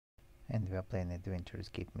And we are playing Adventure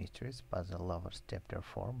Escape Mysteries Puzzle Lovers Chapter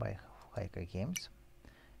 4 by HaikuGames,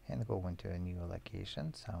 and going to a new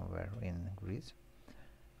location somewhere in Greece.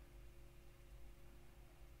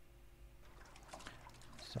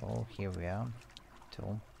 So here we are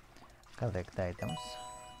to collect items: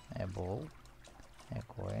 a ball, a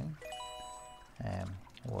coin, a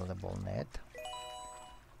volleyball net,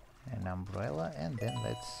 an umbrella, and then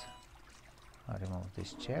let's remove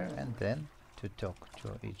this chair and then to talk to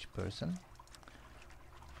each person.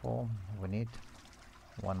 We need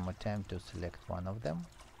one more time to select one of them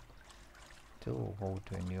to go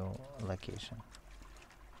to a new location.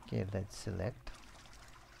 Okay, let's select.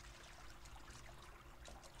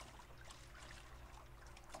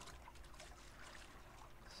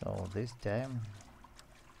 So this time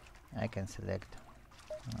I can select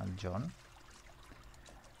John.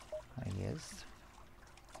 Yes,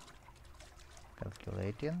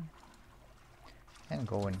 calculating and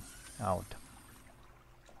going out.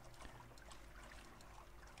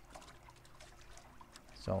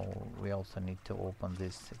 So we also need to open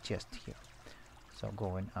this chest here. So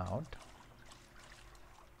going out.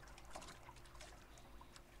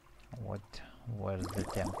 Where's the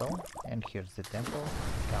temple? And here's the temple.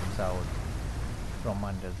 Comes out from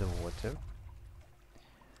under the water.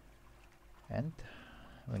 And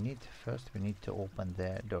we need to open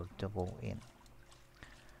the door to go in.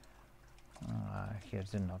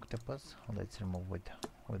 Here's an octopus. Let's remove it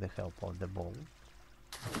with the help of the ball.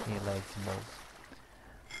 He likes balls.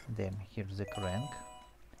 Then here's the crank.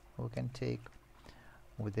 We can take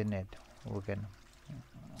with the net. We can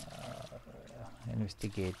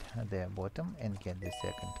investigate the bottom and get the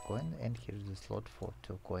second coin. And here's the slot for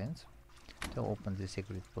 2 coins to open the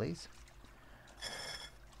secret place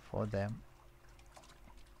for them.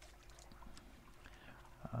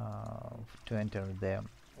 To enter the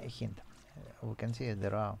hint. We can see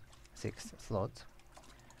there are 6 slots.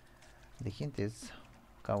 The hint is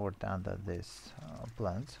covered under this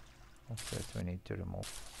plants. First we need to remove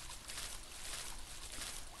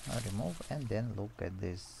and then look at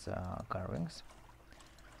these carvings.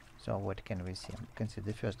 So what can we see? You can see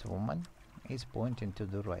the first woman is pointing to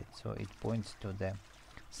the right, so it points to the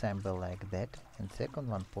symbol like that, and second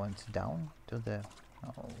one points down to the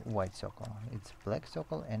white circle. It's black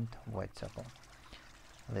circle and white circle.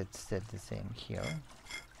 Let's set the same here.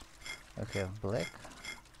 We have black,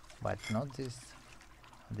 but not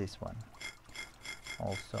this one.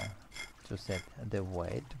 Also to set the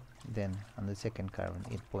white, then on the second carving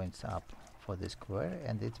it points up for the square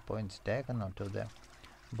and it points diagonal to the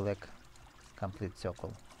black complete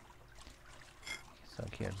circle. So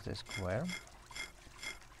here's the square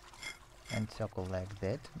and circle like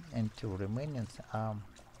that, and 2 remainings are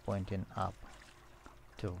pointing up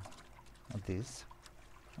to this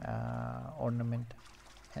ornament,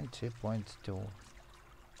 and 3 points to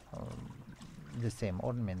the same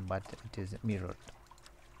ornament, but it is mirrored.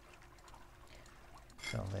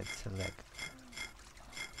 So let's select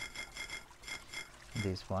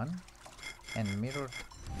this one and mirror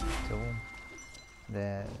to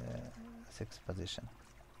the 6th position.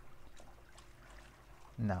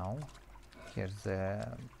 Now here's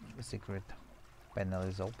the secret panel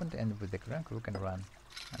is opened, and with the crank we can run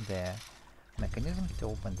the mechanism to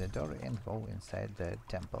open the door and go inside the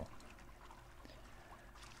temple.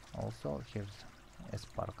 Also here's a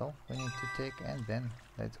sparkle we need to take, and then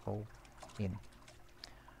let's go in.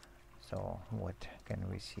 So what can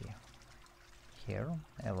we see here?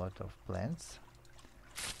 A lot of plants.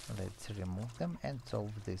 Let's remove them and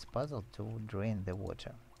solve this puzzle to drain the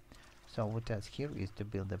water. So what task here is to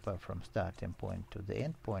build a path from starting point to the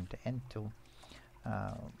end point, and to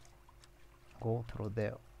go through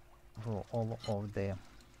all of the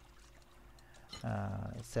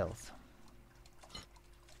cells.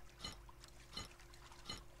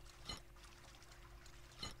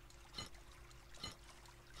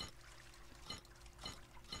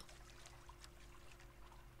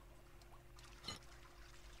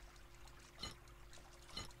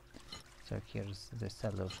 So here's the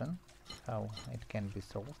solution, how it can be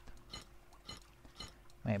solved.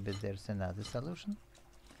 Maybe there's another solution,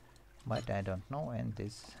 but I don't know, and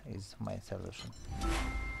this is my solution.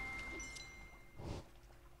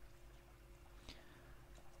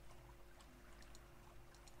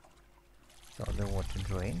 So the water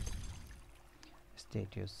drained,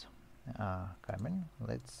 statues are coming.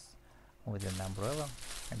 Let's, with an umbrella,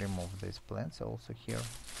 remove these plants also here.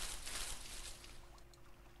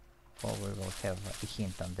 Or we will have a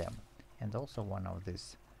hint on them, and also one of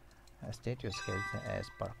these statues has a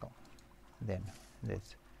sparkle. Then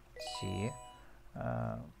let's see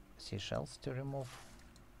seashells to remove.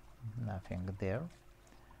 Nothing there.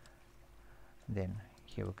 Then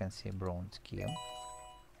here we can see bronze key.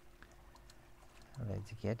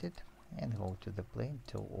 Let's get it and go to the plane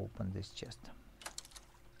to open this chest.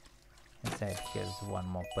 Inside here's one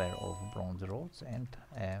more pair of bronze rods and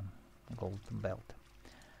a gold belt.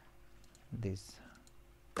 These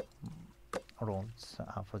rods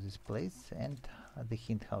are for this place, and the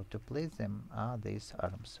hint how to place them are these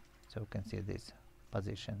arms. So you can see this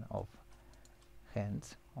position of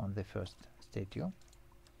hands on the first statue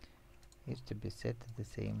is to be set the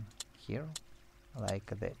same here, like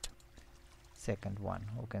that. Second one,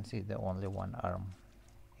 you can see the only one arm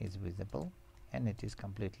is visible and it is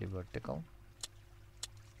completely vertical,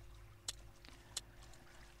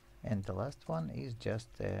 and the last one is just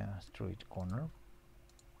a straight corner.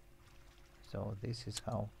 So this is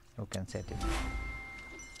how you can set it.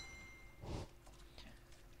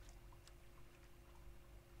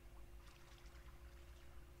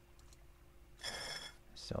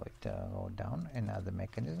 So it go down another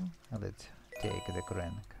mechanism. Let's take the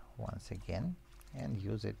crank once again and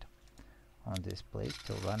use it on this place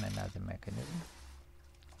to run another mechanism.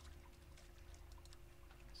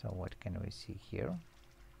 So what can we see here?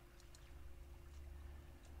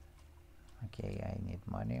 Okay, I need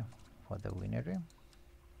money for the winery.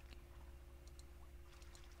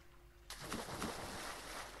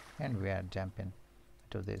 And we are jumping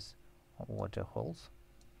to these water holes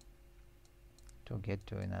to get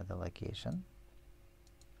to another location.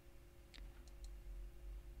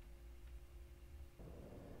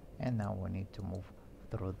 And now we need to move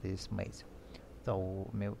through this maze.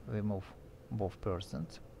 So we move both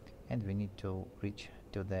persons and we need to reach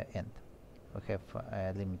to the end. We have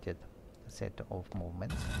a limited set of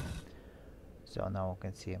movements. So now you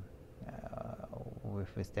can see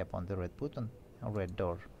if we step on the red button, a red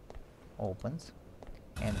door opens,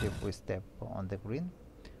 and if we step on the green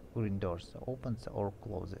doors opens or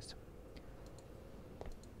closes.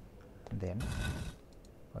 Then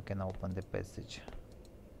we can open the passage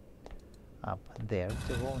up there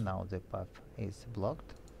to go. Now the path is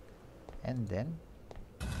blocked, and then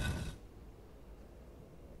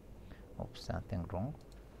oops, something wrong.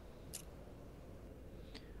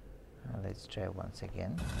 Let's try once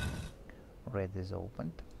again. Red is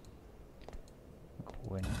opened,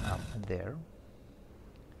 going up there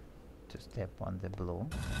to step on the blue,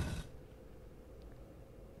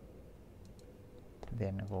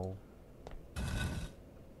 then go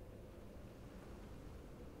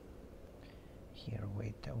here.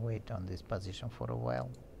 Wait on this position for a while.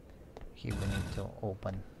 Here we need to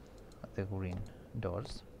open the green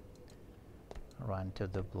doors, run to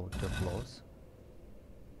the blue to close.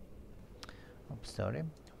 Oops, sorry,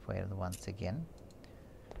 failed once again.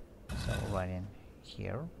 So running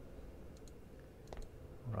here,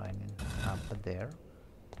 running up there,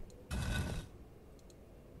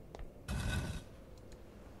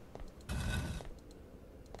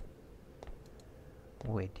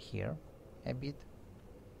 wait here a bit,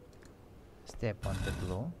 step on the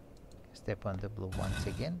blue once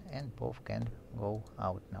again, and both can go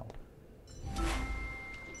out now.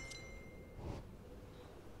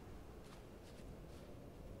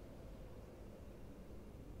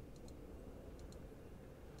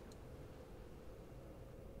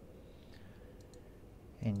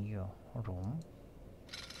 A new room,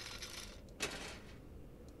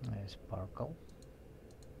 a sparkle.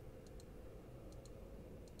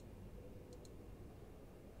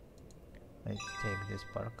 Let's take the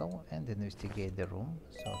sparkle and investigate the room.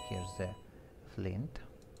 So here's the flint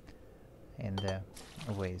and the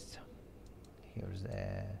waste. Here's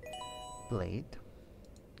a plate.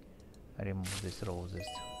 Remove these roses,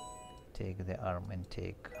 take the arm and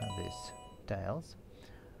take these tiles.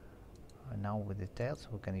 Now with the tiles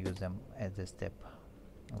we can use them as a step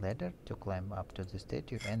ladder to climb up to the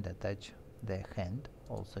statue and attach the hand,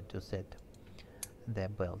 also to set the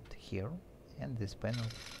belt here, and this panel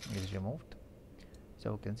is removed.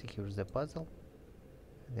 So we can see here's the puzzle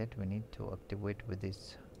that we need to activate with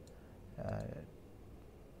this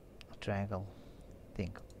triangle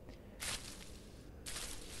thing.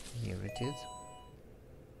 Here it is,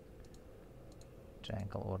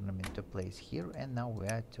 triangle ornament to place here, and now we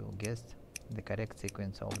have to guess the correct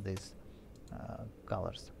sequence of these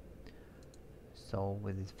colors. So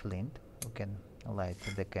with this flint we can light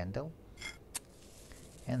the candle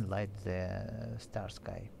and light the star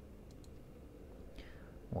sky.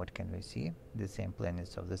 What can we see? The same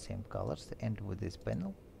planets of the same colors, and with this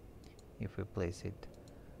panel, if we place it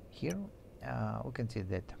here, we can see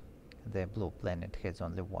that the blue planet has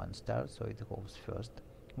only one star, so it goes first.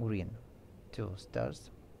 Green, 2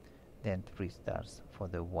 stars, then 3 stars for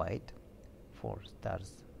the white, 4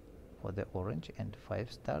 stars for the orange, and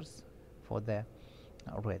 5 stars for the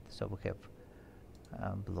red. So we have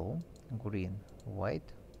blue, green, white,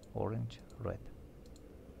 orange, red.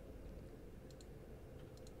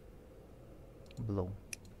 Blue,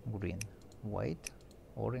 green, white,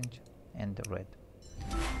 orange, and red.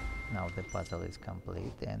 Now the puzzle is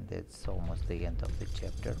complete, and it's almost the end of the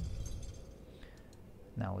chapter.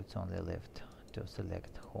 Now it's only left to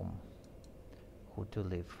select who to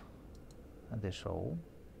leave the show.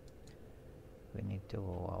 We need to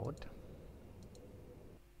go out,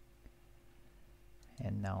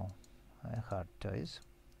 and now a hard choice,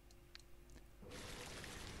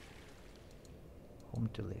 whom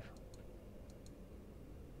to leave.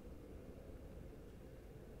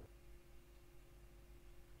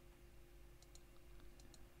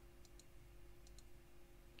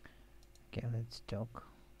 Okay, let's talk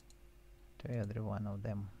to every one of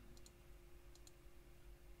them.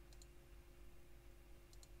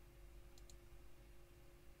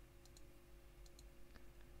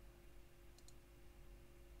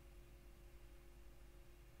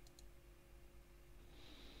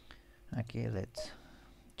 Okay, let's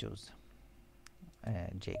choose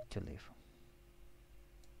Jake to leave.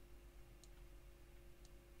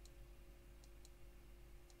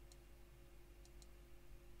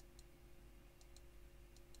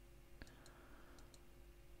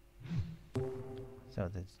 So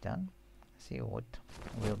that's done. See what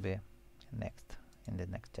will be next in the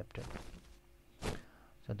next chapter.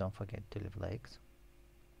 So don't forget to leave likes,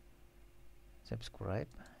 subscribe,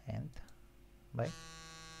 and bye.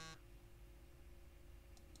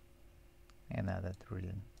 Another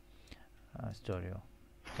thrilling story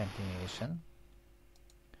continuation.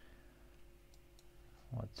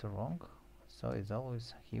 What's wrong? So as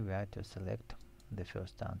always, here we are to select the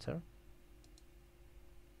first answer.